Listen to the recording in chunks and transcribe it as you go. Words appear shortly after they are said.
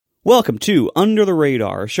Welcome to Under the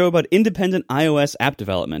Radar, a show about independent iOS app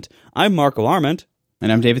development. I'm Marco Arment.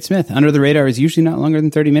 And I'm David Smith. Under the Radar is usually not longer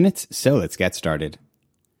than 30 minutes, so let's get started.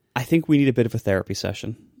 I think we need a bit of a therapy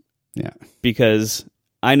session. Yeah. Because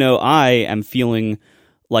I know I am feeling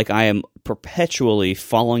like I am perpetually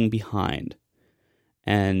falling behind.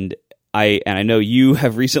 And I know you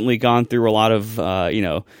have recently gone through a lot of,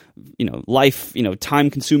 life,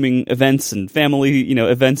 time-consuming events and family,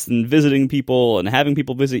 events and visiting people and having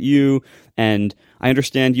people visit you. And I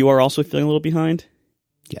understand you are also feeling a little behind.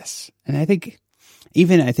 Yes. And I think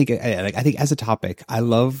as a topic, I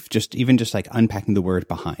love just unpacking the word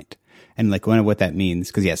behind and like what that means.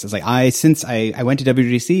 Because yes, it's like since I went to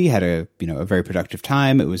WWDC, had a very productive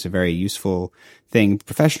time. It was a very useful thing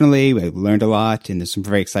professionally. I learned a lot, and there's some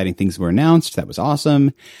very exciting things were announced. That was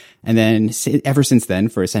awesome. And then ever since then,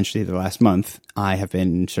 for essentially the last month, I have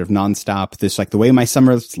been sort of nonstop. The way my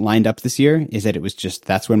summer lined up this year is that it was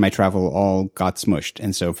that's when my travel all got smushed.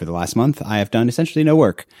 And so for the last month, I have done essentially no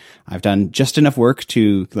work. I've done just enough work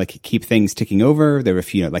to keep things ticking over. There were a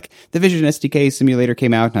few, the Vision SDK simulator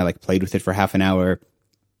came out, and I played with it for half an hour.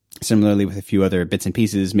 Similarly with a few other bits and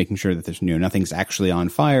pieces, making sure that there's nothing's actually on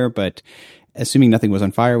fire. But assuming nothing was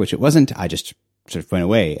on fire, which it wasn't, I just sort of went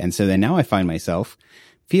away. And so then now I find myself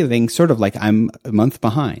feeling sort of like I'm a month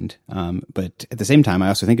behind. But at the same time, I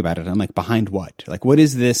also think about it. I'm like, behind what? What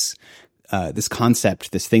is this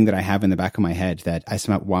concept, this thing that I have in the back of my head that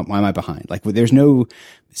why am I behind? There's no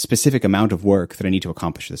specific amount of work that I need to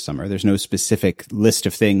accomplish this summer. There's no specific list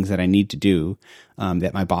of things that I need to do,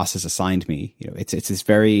 that my boss has assigned me.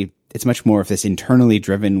 It's much more of this internally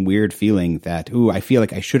driven weird feeling that, I feel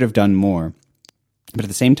like I should have done more. But at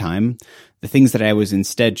the same time, the things that I was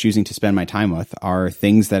instead choosing to spend my time with are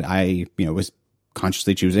things that I, was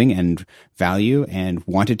consciously choosing and value and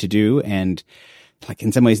wanted to do. And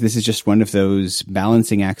in some ways, this is just one of those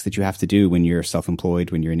balancing acts that you have to do when you're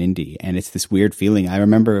self-employed, when you're an indie. And it's this weird feeling. I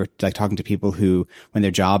remember talking to people who, when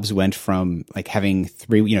their jobs went from having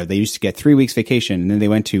they used to get 3 weeks vacation, and then they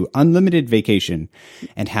went to unlimited vacation,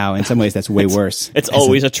 and how in some ways that's way worse. It's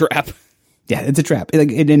always a trap. Yeah, it's a trap.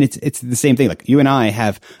 And it's the same thing. You and I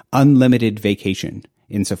have unlimited vacation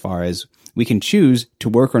insofar as we can choose to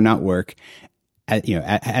work or not work,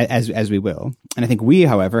 as we will. And I think we,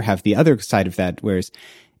 however, have the other side of that, whereas,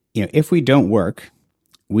 if we don't work,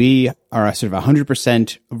 we are sort of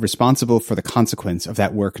 100% responsible for the consequence of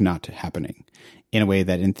that work not happening, in a way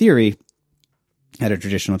that, in theory, at a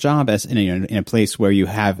traditional job, as in a place where you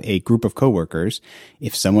have a group of coworkers,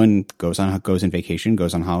 if someone goes on vacation,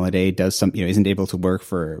 goes on holiday, does some, isn't able to work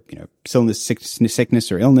for,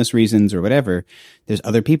 sickness or illness reasons or whatever, there's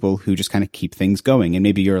other people who just kind of keep things going. And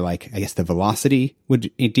maybe you're the velocity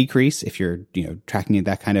would decrease if you're, tracking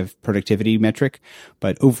that kind of productivity metric.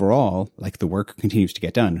 But overall, the work continues to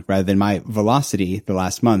get done, rather than my velocity the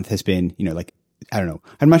last month has been, I don't know.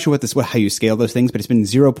 I'm not sure how you scale those things, but it's been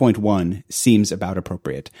 0.1 seems about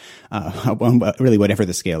appropriate. Really, whatever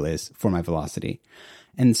the scale is for my velocity.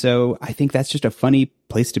 And so I think that's just a funny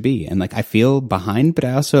place to be. And I feel behind, but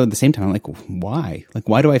I also at the same time, I'm why?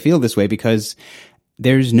 Why do I feel this way? Because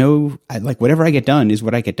there's no, whatever I get done is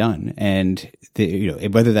what I get done. And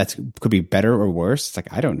whether that's could be better or worse, it's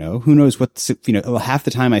I don't know. Who knows half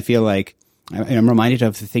the time I feel I'm reminded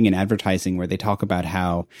of the thing in advertising where they talk about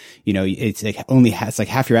how, it's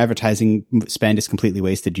half your advertising spend is completely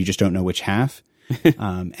wasted. You just don't know which half.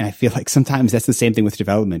 And I feel sometimes that's the same thing with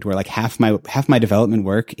development, where half my development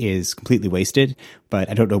work is completely wasted, but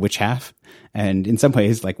I don't know which half. And in some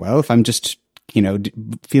ways, if I'm just,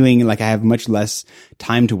 feeling like I have much less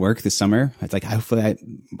time to work this summer, it's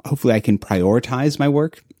hopefully I can prioritize my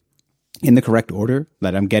work in the correct order,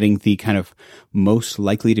 that I'm getting the kind of most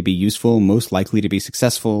likely to be useful, most likely to be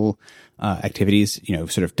successful activities,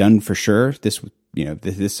 sort of done for sure this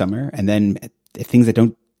summer. And then if things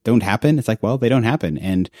that don't happen, it's they don't happen.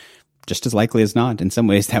 And just as likely as not, in some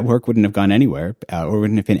ways, that work wouldn't have gone anywhere, or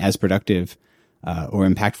wouldn't have been as productive or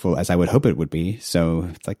impactful as I would hope it would be.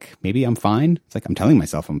 So it's maybe I'm fine. It's I'm telling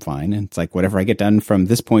myself I'm fine. And it's whatever I get done from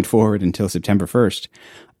this point forward until September 1st,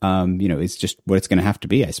 it's just what it's going to have to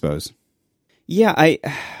be, I suppose. Yeah,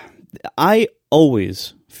 I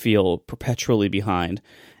always feel perpetually behind,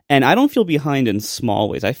 and I don't feel behind in small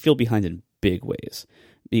ways. I feel behind in big ways.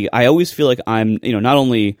 I always feel like I'm, not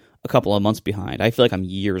only a couple of months behind, I feel like I'm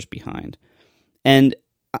years behind. And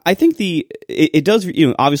I think it does,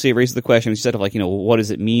 obviously it raises the question instead of what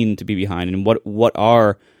does it mean to be behind, and what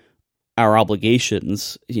are our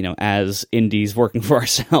obligations, as indies working for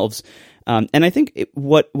ourselves. And I think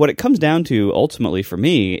what it comes down to ultimately for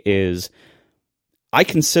me is – I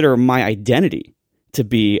consider my identity to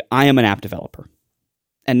be I am an app developer.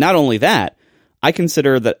 not only that, I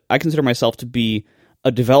consider myself to be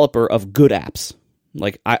a developer of good apps.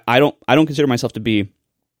 Like I don't consider myself to be,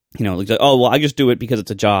 like, oh, well, I just do it because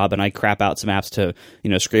it's a job and I crap out some apps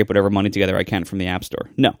to, scrape whatever money together I can from the App Store.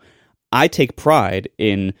 No, I take pride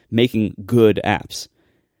in making good apps.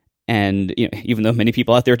 And even though many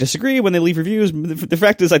people out there disagree when they leave reviews, the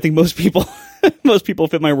fact is I think most people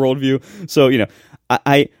fit my worldview. So,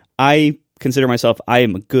 I consider myself, I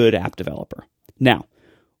am a good app developer. Now,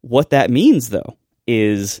 what that means, though,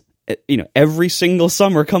 is, every single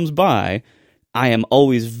summer comes by, I am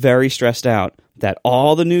always very stressed out that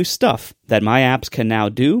all the new stuff that my apps can now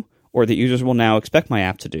do, or that users will now expect my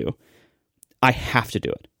app to do, I have to do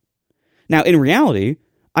it. Now, in reality,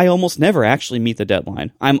 I almost never actually meet the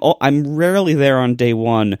deadline. I'm rarely there on day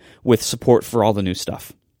one with support for all the new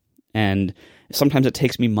stuff. And sometimes it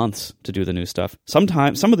takes me months to do the new stuff.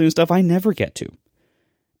 Sometimes some of the new stuff I never get to.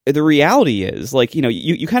 The reality is, like,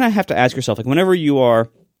 you kind of have to ask yourself, like, whenever you are,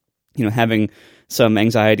 having some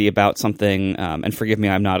anxiety about something, and forgive me,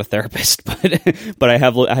 I'm not a therapist, but I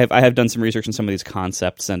have done some research on some of these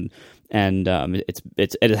concepts, and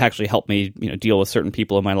it has actually helped me, deal with certain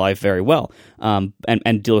people in my life very well,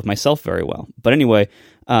 and deal with myself very well. But anyway,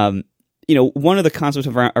 one of the concepts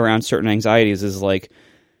around certain anxieties is like,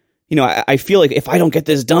 I feel like if I don't get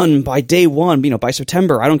this done by day one, by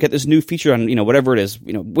September, I don't get this new feature on, whatever it is,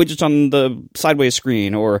 widgets on the sideways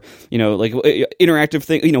screen, or, like interactive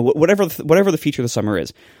thing, whatever the feature of the summer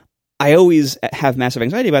is. I always have massive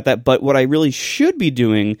anxiety about that. But what I really should be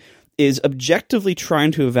doing is objectively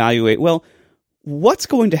trying to evaluate, well, what's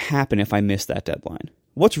going to happen if I miss that deadline?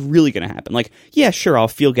 What's really going to happen? Like, yeah, sure, I'll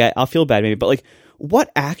feel bad maybe, but like, what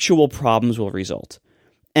actual problems will result?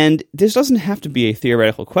 And this doesn't have to be a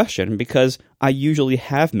theoretical question, because I usually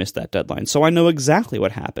have missed that deadline, so I know exactly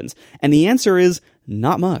what happens. And the answer is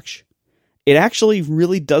not much. It actually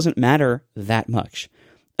really doesn't matter that much.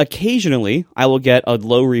 Occasionally, I will get a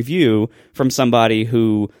low review from somebody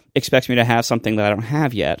who expects me to have something that I don't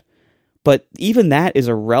have yet. But even that is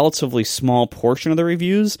a relatively small portion of the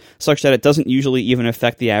reviews, such that it doesn't usually even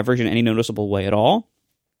affect the average in any noticeable way at all.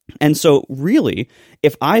 And so, really,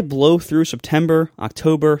 if I blow through September,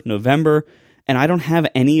 October, November, and I don't have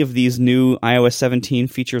any of these new iOS 17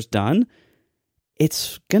 features done,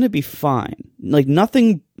 it's going to be fine. Like,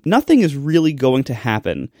 nothing is really going to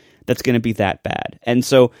happen that's going to be that bad. And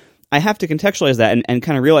so, I have to contextualize that and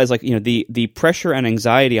kind of realize, like, the pressure and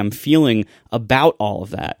anxiety I'm feeling about all of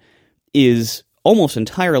that is almost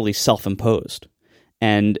entirely self-imposed.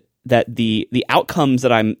 And that the outcomes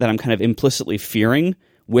that I'm kind of implicitly fearing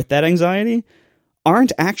with that anxiety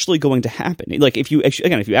aren't actually going to happen. Like, if you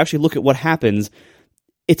actually look at what happens,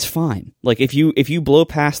 it's fine. Like, if you blow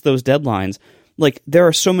past those deadlines, like, there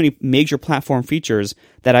are so many major platform features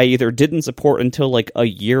that I either didn't support until like a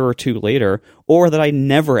year or two later, or that I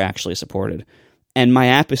never actually supported, and my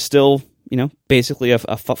app is still, basically a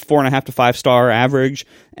 4.5 to 5 star average,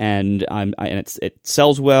 and it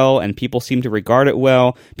sells well, and people seem to regard it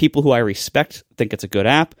well. People who I respect think it's a good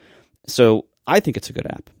app, so I think it's a good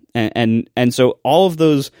app. And so all of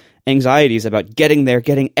those anxieties about getting there,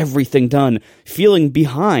 getting everything done, feeling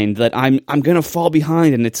behind, that I'm going to fall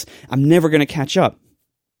behind and I'm never going to catch up.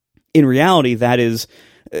 In reality, that is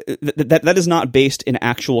not based in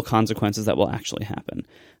actual consequences that will actually happen.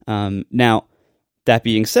 Now, that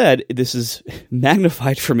being said, this is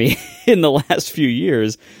magnified for me in the last few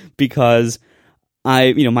years, because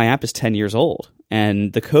my app is 10 years old,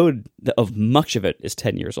 and the code of much of it is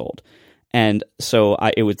 10 years old. And so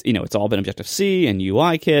it's all been Objective-C and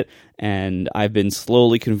UIKit, and I've been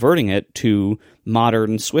slowly converting it to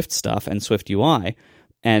modern Swift stuff and Swift UI.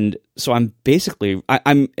 And so I'm basically,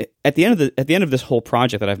 I'm at the end of this whole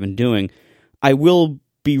project that I've been doing, I will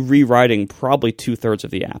be rewriting probably 2/3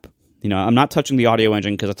 of the app. I'm not touching the audio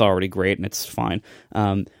engine because it's already great and it's fine.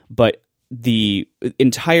 But the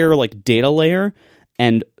entire like data layer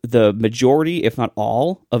and the majority, if not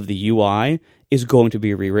all, of the UI is going to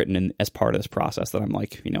be rewritten as part of this process that I'm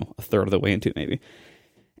like, 1/3 of the way into maybe.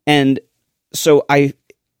 And so I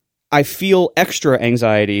feel extra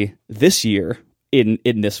anxiety this year in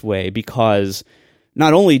this way, because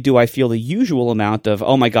not only do I feel the usual amount of,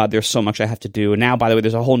 oh my God, there's so much I have to do, and now, by the way,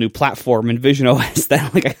 there's a whole new platform in Vision OS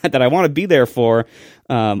that I want to be there for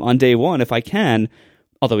on day one if I can.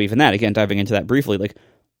 Although even that, again, diving into that briefly, like,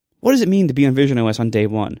 what does it mean to be on Vision OS on day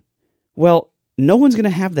one? Well, no one's going to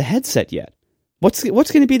have the headset yet. What's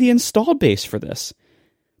going to be the install base for this?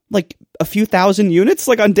 Like a few thousand units,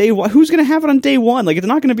 like on day one. Who's going to have it on day one? Like, it's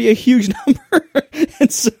not going to be a huge number.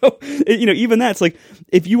 And so, even that's like,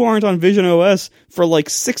 if you aren't on Vision OS for like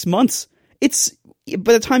 6 months,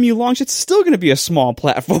 by the time you launch, it's still going to be a small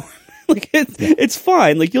platform. Like it's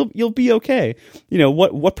fine. Like you'll be okay. You know,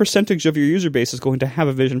 what percentage of your user base is going to have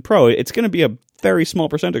a Vision Pro? It's going to be a very small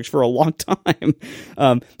percentage for a long time.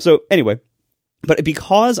 So anyway, but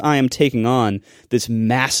because I am taking on this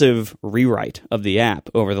massive rewrite of the app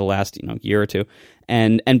over the last year or two,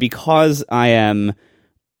 and because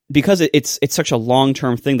it's such a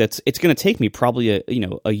long-term thing it's going to take me probably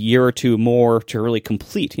a year or two more to really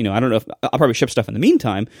complete. I don't know if I'll probably ship stuff in the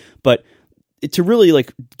meantime, but to really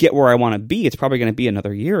like get where I want to be, it's probably going to be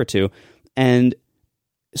another year or two. And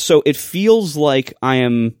so it feels like I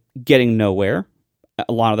am getting nowhere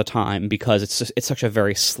a lot of the time because it's such a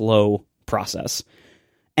very slow process.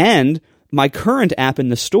 And my current app in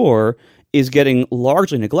the store is getting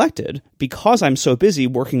largely neglected because I'm so busy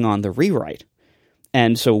working on the rewrite.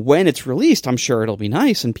 And so when it's released, I'm sure it'll be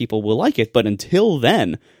nice and people will like it. But until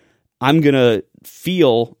then, I'm going to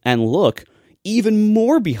feel and look even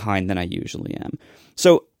more behind than I usually am.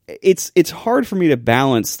 So it's hard for me to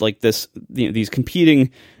balance like this, these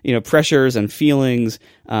competing, pressures and feelings.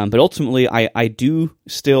 But ultimately, I do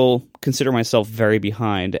still consider myself very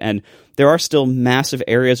behind. And there are still massive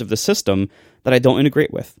areas of the system that I don't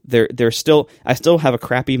integrate with. I still have a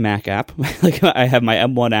crappy Mac app. Like I have my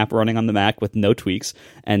M1 app running on the Mac with no tweaks,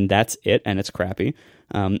 and that's it, and it's crappy.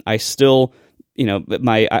 I still,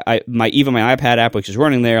 my iPad app, which is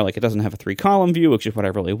running there, like it doesn't have a 3-column view, which is what I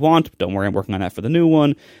really want. Don't worry, I'm working on that for the new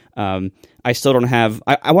one. I still don't have.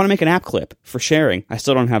 I want to make an app clip for sharing. I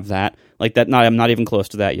still don't have that. Like that. I'm not even close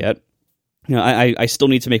to that yet. I still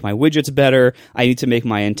need to make my widgets better. I need to make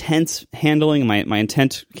my intent handling, my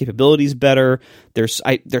intent capabilities better. There's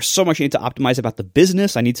so much I need to optimize about the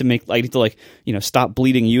business. I need to stop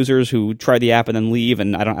bleeding users who try the app and then leave,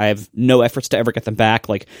 and I have no efforts to ever get them back.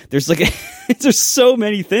 Like there's there's so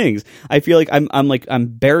many things. I feel like I'm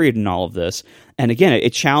buried in all of this. And again,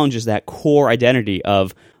 it challenges that core identity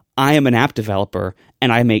of I am an app developer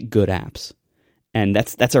and I make good apps. And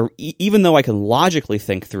even though I can logically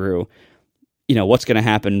think through what's going to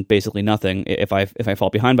happen, basically nothing if I fall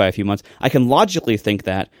behind by a few months. I can logically think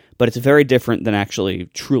that, but it's very different than actually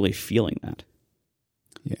truly feeling that.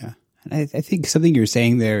 Yeah. And I think something you're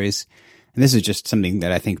saying there is, and this is just something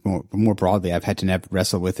that I think more broadly I've had to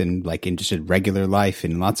wrestle with in just a regular life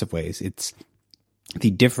in lots of ways. It's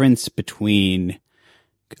the difference between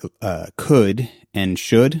could and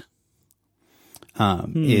should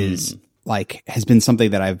is has been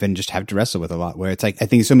something that I've been just have to wrestle with a lot, where it's like, I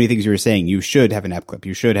think so many things you were saying, you should have an app clip,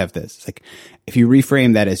 you should have this. It's like, if you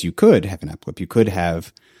reframe that as you could have an app clip, you could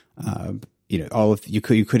have, you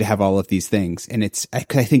could have all of these things. And I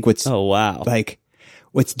think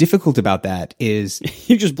what's difficult about that is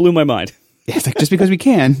you just blew my mind. It's like, just because we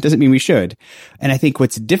can doesn't mean we should. And I think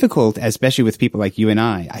what's difficult, especially with people like you and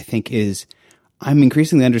I think is I'm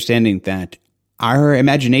increasingly understanding that our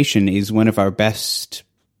imagination is one of our best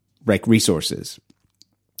resources.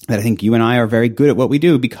 That I think you and I are very good at what we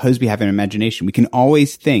do because we have an imagination. We can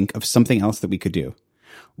always think of something else that we could do.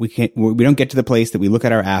 We don't get to the place that we look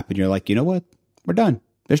at our app and you're like, you know what? We're done.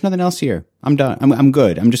 There's nothing else here. I'm done. I'm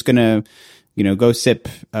good. I'm just gonna, go sip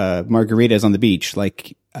margaritas on the beach.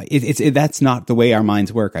 Like that's not the way our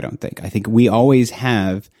minds work. I don't think. I think we always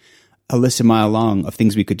have a list a mile long of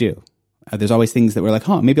things we could do. There's always things that we're like,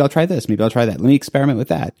 maybe I'll try this. Maybe I'll try that. Let me experiment with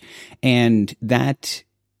that. And that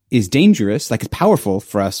is dangerous. Like, it's powerful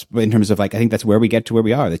for us in terms of I think that's where we get to where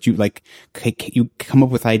we are, that you you come up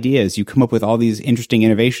with ideas, you come up with all these interesting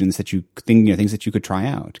innovations that you think, things that you could try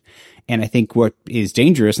out. And I think what is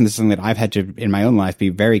dangerous, and this is something that I've had to, in my own life, be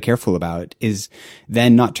very careful about, is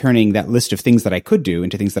then not turning that list of things that I could do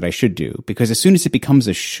into things that I should do. Because as soon as it becomes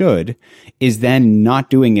a should, is then not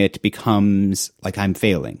doing it becomes like I'm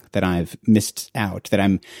failing, that I've missed out, that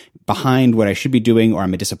I'm behind what I should be doing, or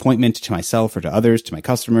I'm a disappointment to myself or to others, to my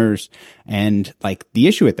customers. And the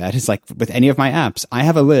issue with that is with any of my apps, I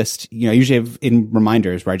have a list, I usually have in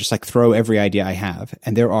reminders where I just throw every idea I have.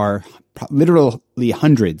 And there are literally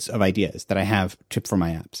hundreds of ideas that I have for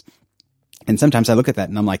my apps. And sometimes I look at that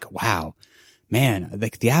and I'm like, wow, man,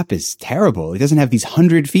 the app is terrible. It doesn't have these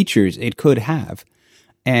 100 features it could have.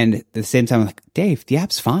 And at the same time, I'm like, Dave, the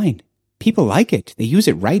app's fine. People like it. They use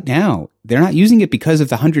it right now. They're not using it because of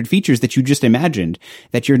the 100 features that you just imagined,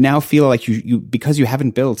 that you now feel like you because you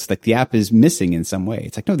haven't built, the app is missing in some way.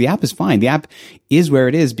 It's like, no, the app is fine. The app is where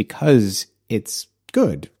it is because it's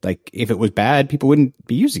good. If it was bad, people wouldn't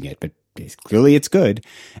be using it, but clearly it's good.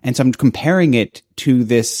 And so I'm comparing it to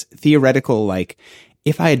this theoretical,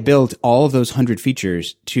 if I had built all of those 100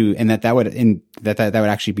 features and that would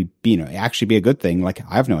actually be, actually be a good thing.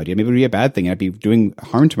 I have no idea. Maybe it would be a bad thing. I'd be doing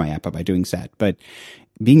harm to my app by doing that. But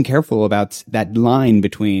being careful about that line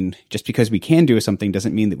between just because we can do something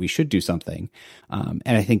doesn't mean that we should do something. And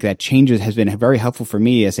I think that has been very helpful for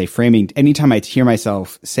me as a framing. Anytime I hear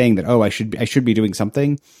myself saying that, oh, I should be doing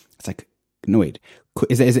something, it's like, no, wait,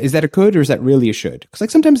 is that a could or is that really a should? Because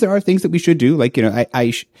like sometimes there are things that we should do, like, you know,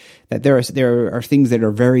 that there are things that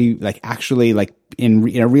are very like actually like in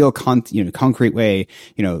a real concrete way.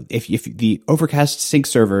 You know, if the Overcast sync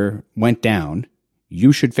server went down,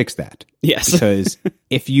 you should fix that. Yes. Because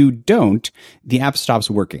if you don't, the app stops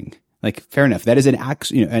working. Like, fair enough. That is an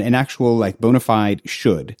actual like bona fide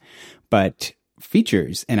should. But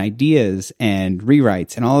features and ideas and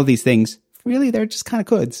rewrites and all of these things, really, they're just kind of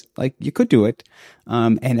coulds. Like, you could do it.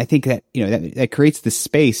 And I think that, you know, that creates the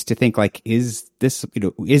space to think like, is this, you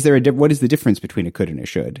know, what is the difference between a could and a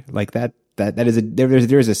should? Like there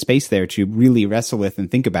is a space there to really wrestle with and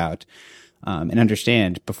think about. And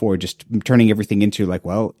understand before just turning everything into like,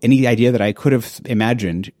 well, any idea that I could have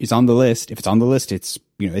imagined is on the list. If it's on the list, it's,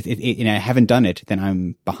 you know, and I haven't done it, then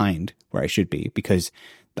I'm behind where I should be, because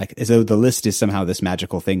like as though the list is somehow this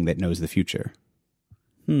magical thing that knows the future.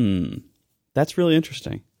 That's really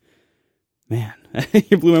interesting. Man,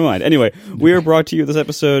 you blew my mind. Anyway, we are brought to you this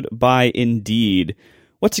episode by Indeed.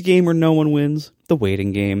 What's a game where no one wins? The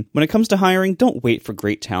waiting game. When it comes to hiring, don't wait for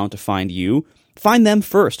great talent to find you. Find them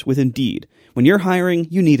first with Indeed. When you're hiring,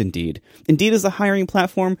 you need Indeed. Indeed is the hiring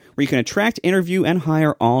platform where you can attract, interview, and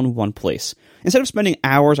hire all in one place. Instead of spending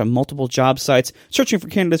hours on multiple job sites searching for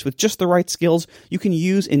candidates with just the right skills, you can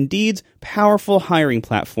use Indeed's powerful hiring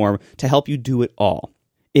platform to help you do it all.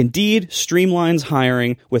 Indeed streamlines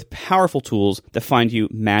hiring with powerful tools that find you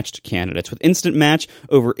matched candidates. With Instant Match,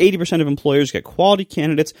 over 80% of employers get quality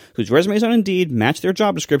candidates whose resumes on Indeed match their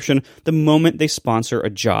job description the moment they sponsor a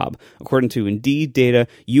job. According to Indeed data,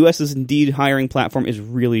 US's Indeed hiring platform is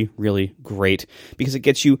really, really great because it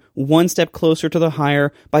gets you one step closer to the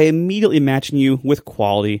hire by immediately matching you with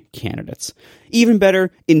quality candidates. Even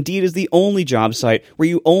better, Indeed is the only job site where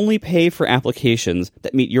you only pay for applications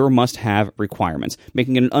that meet your must-have requirements,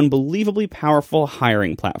 making it an unbelievably powerful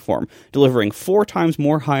hiring platform, delivering 4 times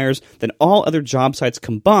more hires than all other job sites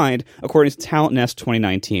combined, according to Talent Nest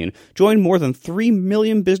 2019. Join more than 3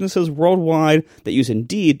 million businesses worldwide that use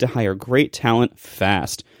Indeed to hire great talent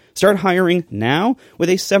fast. Start hiring now with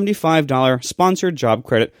a $75 sponsored job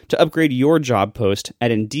credit to upgrade your job post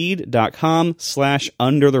at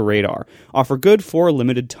Indeed.com/undertheradar. Offer good for a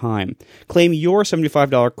limited time. Claim your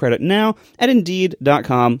 $75 credit now at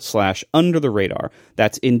Indeed.com/undertheradar.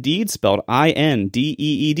 That's Indeed, spelled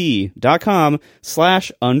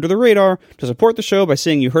INDEED.com/undertheradar to support the show by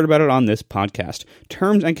saying you heard about it on this podcast.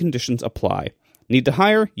 Terms and conditions apply. Need to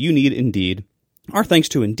hire? You need Indeed. Our thanks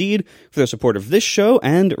to Indeed for their support of this show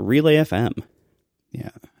and Relay FM. Yeah.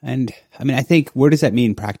 And I mean, I think, what does that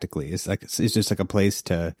mean practically? It's just like a place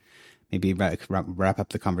to maybe wrap up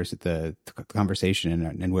the conversation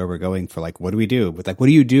and where we're going for like, what do we do with what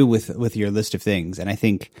do you do with your list of things? And I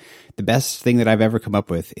think the best thing that I've ever come up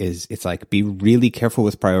with is it's like, be really careful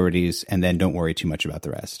with priorities and then don't worry too much about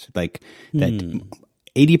the rest. Like that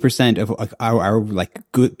 80% of our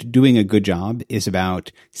doing a good job is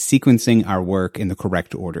about sequencing our work in the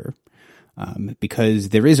correct order. Because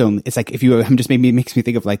there is only, it's like, makes me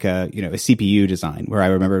think of like a CPU design, where I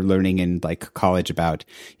remember learning in like college about,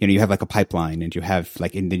 you have like a pipeline and you have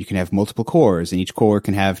like, and then you can have multiple cores and each core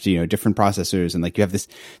can have, different processors. And like you have this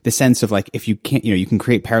sense of like, if you can't, you can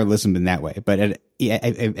create parallelism in that way. But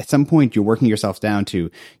at some point you're working yourself down to,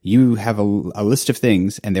 you have a list of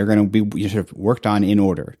things and they're going to be sort of worked on in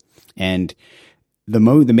order. And the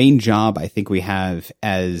main job I think we have,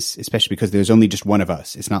 especially because there's only just one of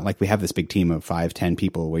us. It's not like we have this big team of 5-10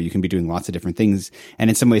 people where you can be doing lots of different things. And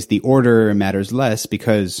in some ways the order matters less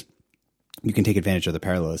because you can take advantage of the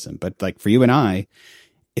parallelism. But like for you and I,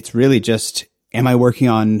 it's really just, am I working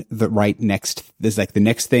on the next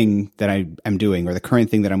thing that I'm doing, or the current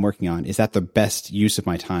thing that I'm working on? Is that the best use of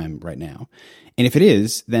my time right now? And if it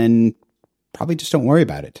is, then probably just don't worry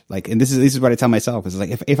about it. Like, and this is what I tell myself is like,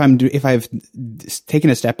 if I've taken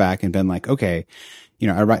a step back and been like, okay,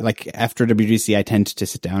 I write, like after WGC, I tend to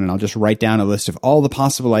sit down and I'll just write down a list of all the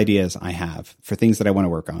possible ideas I have for things that I want to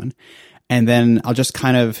work on. And then I'll just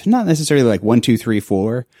kind of, not necessarily like 1, 2, 3,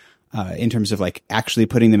 4, in terms of like actually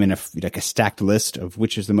putting them in a stacked list of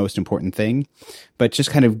which is the most important thing, but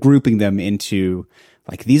just kind of grouping them into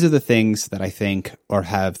like, these are the things that I think or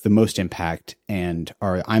have the most impact and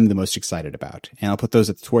I'm the most excited about. And I'll put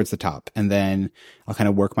those towards the top, and then I'll kind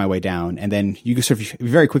of work my way down. And then you can sort of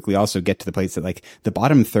very quickly also get to the place that like the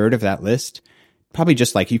bottom third of that list probably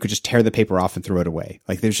just like you could just tear the paper off and throw it away.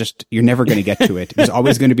 Like you're never going to get to it. There's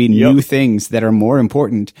always going to be new things that are more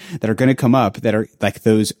important that are going to come up that are like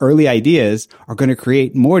those early ideas are going to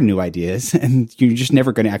create more new ideas, and you're just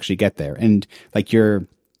never going to actually get there. And like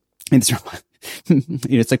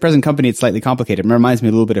it's like present company. It's slightly complicated. It reminds me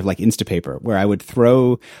a little bit of like Instapaper, where I would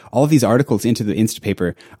throw all of these articles into the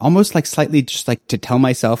Instapaper, almost like slightly just like to tell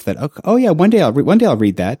myself that, oh yeah, one day I'll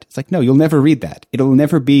read that. It's like, no, you'll never read that. It'll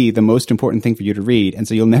never be the most important thing for you to read. And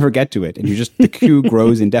so you'll never get to it. And the queue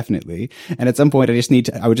grows indefinitely. And at some point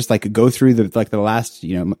I would just like go through the last,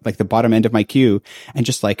 like the bottom end of my queue and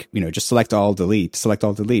just like, just select all delete,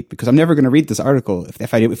 because I'm never going to read this article.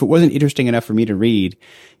 If it wasn't interesting enough for me to read,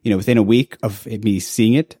 within a week of me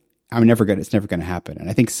seeing it, it's never going to happen. And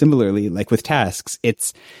I think similarly, like with tasks,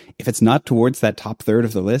 if it's not towards that top third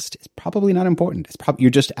of the list, it's probably not important. It's probably,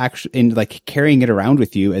 you're just actually in like carrying it around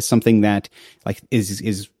with you as something that like is,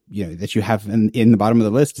 that you have in the bottom of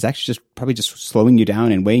the list is actually probably just slowing you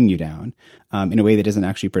down and weighing you down, in a way that isn't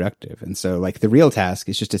actually productive. And so like the real task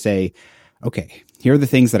is just to say, okay, here are the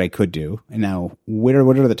things that I could do. And now what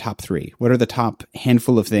are the top three? What are the top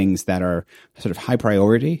handful of things that are sort of high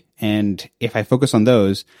priority? And if I focus on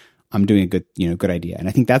those, I'm doing a good idea. And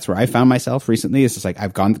I think that's where I found myself recently. Is just like,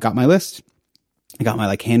 I've got my list. I got my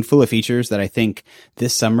like handful of features that I think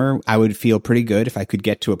this summer I would feel pretty good if I could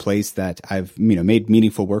get to a place that I've, made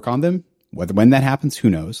meaningful work on them. When that happens, who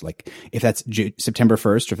knows? Like if that's September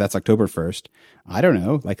 1st or if that's October 1st, I don't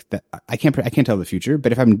know. Like that, I can't tell the future,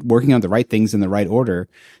 but if I'm working on the right things in the right order,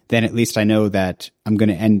 then at least I know that I'm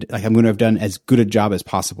going to have done as good a job as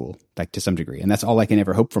possible, like to some degree. And that's all I can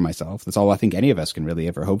ever hope for myself. That's all I think any of us can really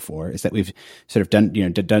ever hope for, is that we've sort of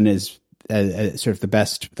done as sort of the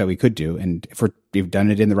best that we could do. And if we've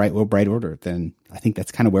done it in the right order, then I think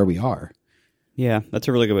that's kind of where we are. Yeah, that's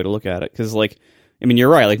a really good way to look at it. Cause like, I mean,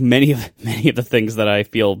 you're right. Like many of the things that I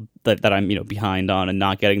feel that I'm, behind on and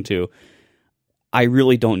not getting to, I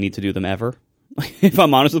really don't need to do them ever. If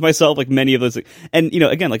I'm honest with myself, like many of those, and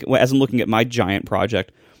again, like as I'm looking at my giant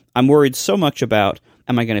project, I'm worried so much about,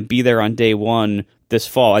 am I going to be there on day one this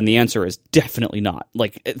fall? And the answer is definitely not.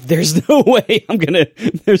 Like there's no way I'm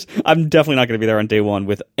definitely not going to be there on day one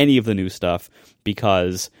with any of the new stuff,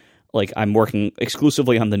 because like I'm working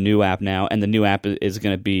exclusively on the new app now, and the new app is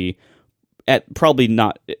going to be probably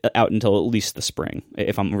not out until at least the spring,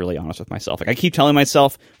 if I'm really honest with myself. Like I keep telling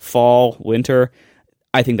myself fall, winter.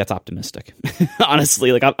 I think that's optimistic.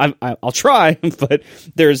 Honestly, like I'll try, but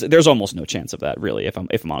there's almost no chance of that really, if I'm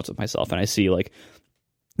honest with myself. And I see like,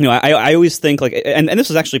 I always think like, and this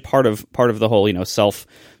is actually part of the whole, self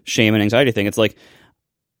shame and anxiety thing. It's like,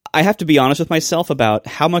 I have to be honest with myself about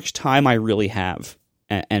how much time I really have.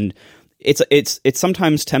 And it's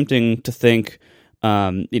sometimes tempting to think,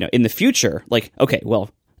 in the future, like, okay,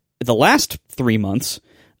 well, the last 3 months,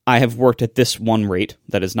 I have worked at this one rate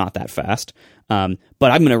that is not that fast, but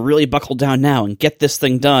I'm going to really buckle down now and get this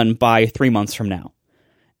thing done by 3 months from now.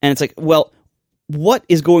 And it's like, well, what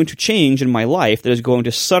is going to change in my life that is going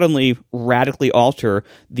to suddenly radically alter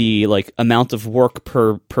the like amount of work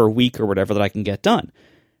per week or whatever that I can get done?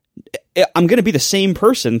 I'm going to be the same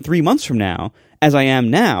person 3 months from now as I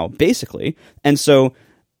am now, basically. And so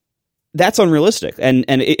that's unrealistic, and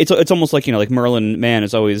it's almost like like Merlin Mann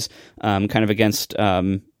is always kind of against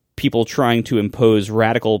people trying to impose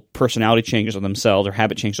radical personality changes on themselves or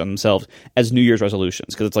habit changes on themselves as New Year's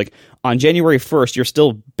resolutions, because it's like on January 1st you're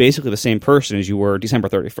still basically the same person as you were December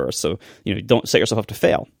 31st. So don't set yourself up to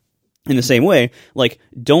fail. In the same way, like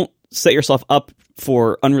don't set yourself up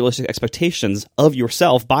for unrealistic expectations of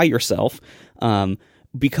yourself by yourself.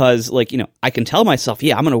 Because like, I can tell myself,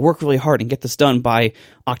 yeah, I'm going to work really hard and get this done by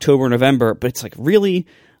October, November. But it's like, really,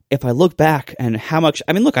 if I look back and how much,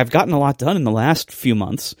 look, I've gotten a lot done in the last few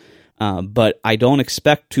months, but I don't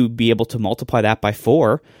expect to be able to multiply that by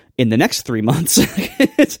 4 in the next 3 months.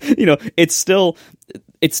 It's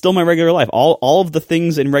still my regular life. All of the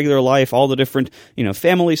things in regular life, all the different,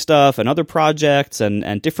 family stuff and other projects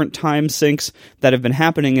and different time sinks that have been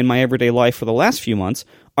happening in my everyday life for the last few months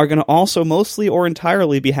are going to also mostly or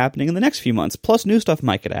entirely be happening in the next few months. Plus new stuff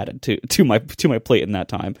might get added to my plate in that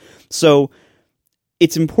time. So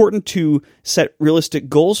it's important to set realistic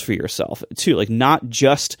goals for yourself too. Like not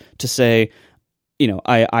just to say,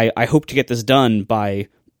 I hope to get this done by,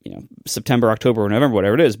 September, October, or November,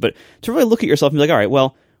 whatever it is, but to really look at yourself and be like, all right,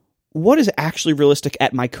 well, what is actually realistic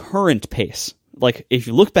at my current pace? Like if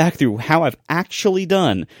you look back through how I've actually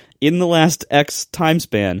done in the last X time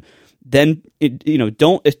span, then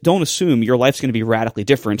don't assume your life's going to be radically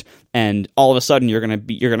different, and all of a sudden you're going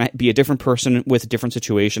to be a different person with a different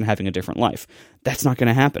situation, having a different life. That's not going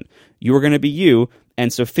to happen. You are going to be you,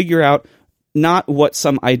 and so figure out not what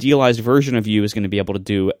some idealized version of you is going to be able to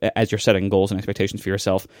do as you're setting goals and expectations for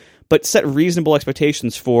yourself, but set reasonable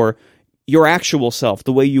expectations for your actual self,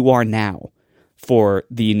 the way you are now, for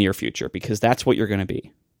the near future, because that's what you're going to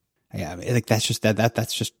be. Yeah, I mean, like that's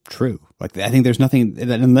just true. Like I think there's nothing that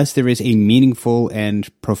unless there is a meaningful and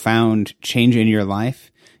profound change in your life,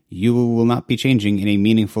 you will not be changing in a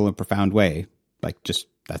meaningful and profound way. Like just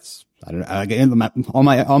that's I don't know. Again,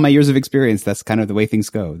 all my years of experience, that's kind of the way things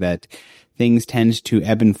go. That things tend to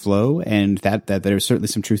ebb and flow, and that there's certainly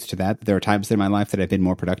some truth to that. There are times in my life that I've been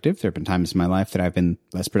more productive. There have been times in my life that I've been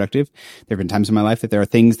less productive. There have been times in my life that there are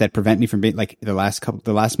things that prevent me from being like the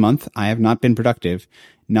last month. I have not been productive,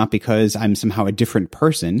 not because I'm somehow a different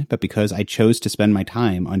person, but because I chose to spend my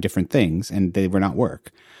time on different things, and they were not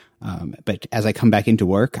work. But as I come back into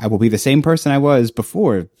work, I will be the same person I was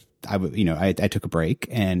before I took a break,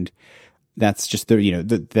 and that's just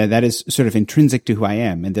that is sort of intrinsic to who I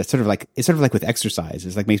am. And that's sort of like with exercise.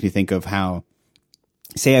 It's like makes me think of how,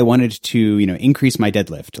 say I wanted to, increase my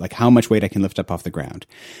deadlift, like how much weight I can lift up off the ground.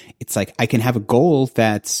 It's like I can have a goal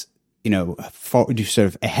that's, sort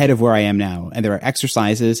of ahead of where I am now. And there are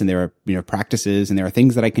exercises and there are, practices and there are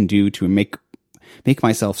things that I can do to make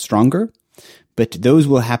myself stronger. But those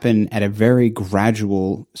will happen at a very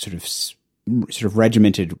gradual sort of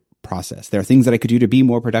regimented process. There are things that I could do to be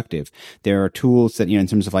more productive. There are tools that, in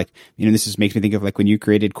terms of like, this makes me think of like when you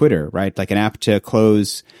created Quitter, right? Like an app to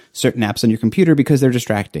close certain apps on your computer because they're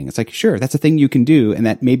distracting. It's like, sure, that's a thing you can do. And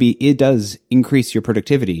that maybe it does increase your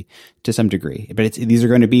productivity to some degree, but these are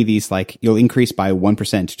going to be these like, you'll increase by 1%,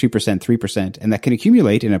 2%, 3%, and that can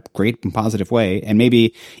accumulate in a great and positive way. And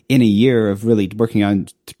maybe in a year of really working on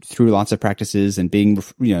through lots of practices and being,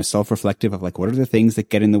 self-reflective of like, what are the things that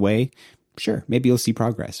get in the way? Sure, maybe you'll see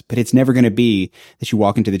progress, but it's never going to be that you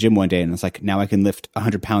walk into the gym one day and it's like, now I can lift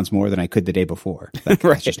 100 pounds more than I could the day before. Right.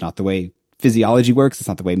 That's just not the way physiology works. It's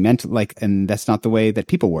not the way and that's not the way that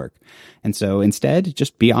people work. And so instead,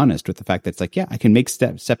 just be honest with the fact that it's like, yeah, I can make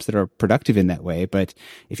steps that are productive in that way. But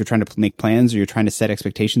if you're trying to make plans or you're trying to set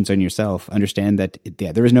expectations on yourself, understand that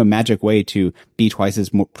there is no magic way to be twice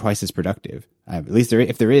as productive. At least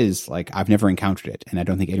if there is, like, I've never encountered it, and I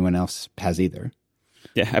don't think anyone else has either.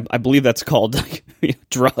 Yeah, I believe that's called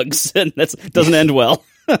drugs, and that doesn't end well.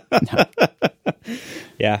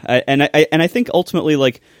 Yeah, I think ultimately,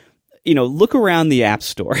 like, look around the App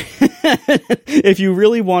Store. If you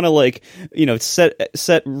really want to,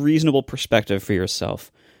 set reasonable perspective for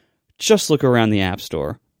yourself, just look around the App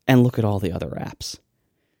Store and look at all the other apps.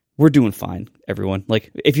 We're doing fine, everyone.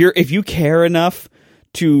 Like, if you care enough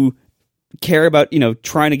to care about,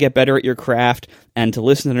 trying to get better at your craft and to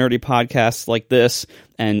listen to nerdy podcasts like this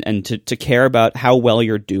and to care about how well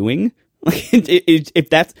you're doing, like if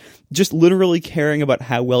that's just literally caring about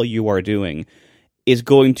how well you are doing is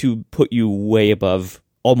going to put you way above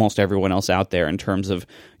almost everyone else out there in terms of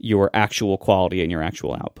your actual quality and your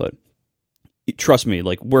actual output. Trust me,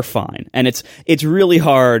 like, we're fine. And it's really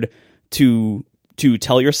hard to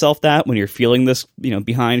tell yourself that when you're feeling this,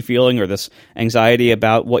 behind feeling or this anxiety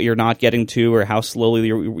about what you're not getting to or how slowly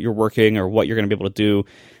you're working or what you're going to be able to do.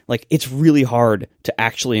 Like, it's really hard to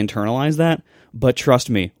actually internalize that. But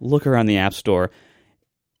trust me, look around the App Store.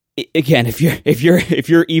 Again, if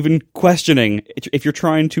you're even questioning, if you're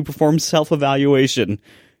trying to perform self-evaluation,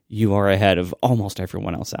 you are ahead of almost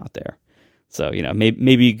everyone else out there. So,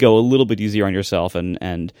 maybe go a little bit easier on yourself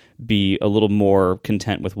and be a little more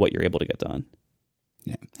content with what you're able to get done.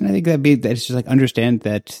 Yeah, and I think that's just like, understand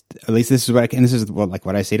that at least this is what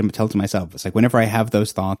what I tell to myself. It's like whenever I have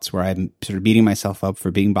those thoughts where I'm sort of beating myself up for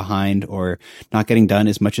being behind or not getting done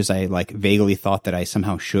as much as I like vaguely thought that I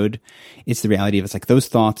somehow should, it's the reality of it's like those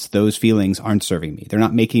thoughts, those feelings aren't serving me. They're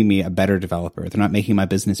not making me a better developer. They're not making my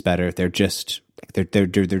business better. They're just they're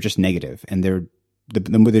just negative, and they're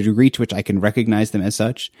the degree to which I can recognize them as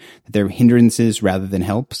such, that they're hindrances rather than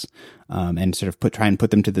helps, and sort of try and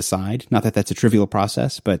put them to the side. Not that that's a trivial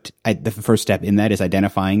process, but the first step in that is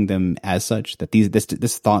identifying them as such, that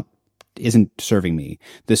this thought isn't serving me.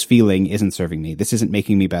 This feeling isn't serving me. This isn't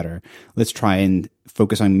making me better. Let's try and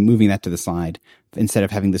focus on moving that to the side instead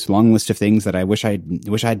of having this long list of things that I wish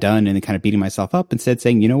I'd done and then kind of beating myself up. Instead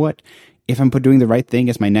saying, you know what? If I'm doing the right thing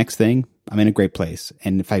as my next thing, I'm in a great place.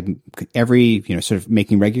 And if I'm sort of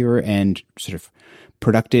making regular and sort of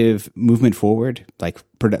productive movement forward, like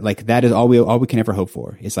that is all we can ever hope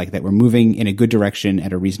for, is like that we're moving in a good direction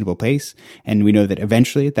at a reasonable pace. And we know that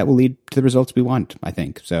eventually that will lead to the results we want, I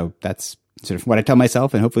think. So that's sort of what I tell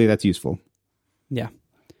myself, and hopefully that's useful. Yeah.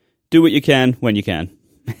 Do what you can when you can.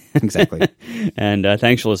 Exactly. And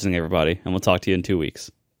thanks for listening, everybody. And we'll talk to you in 2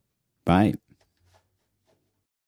 weeks. Bye.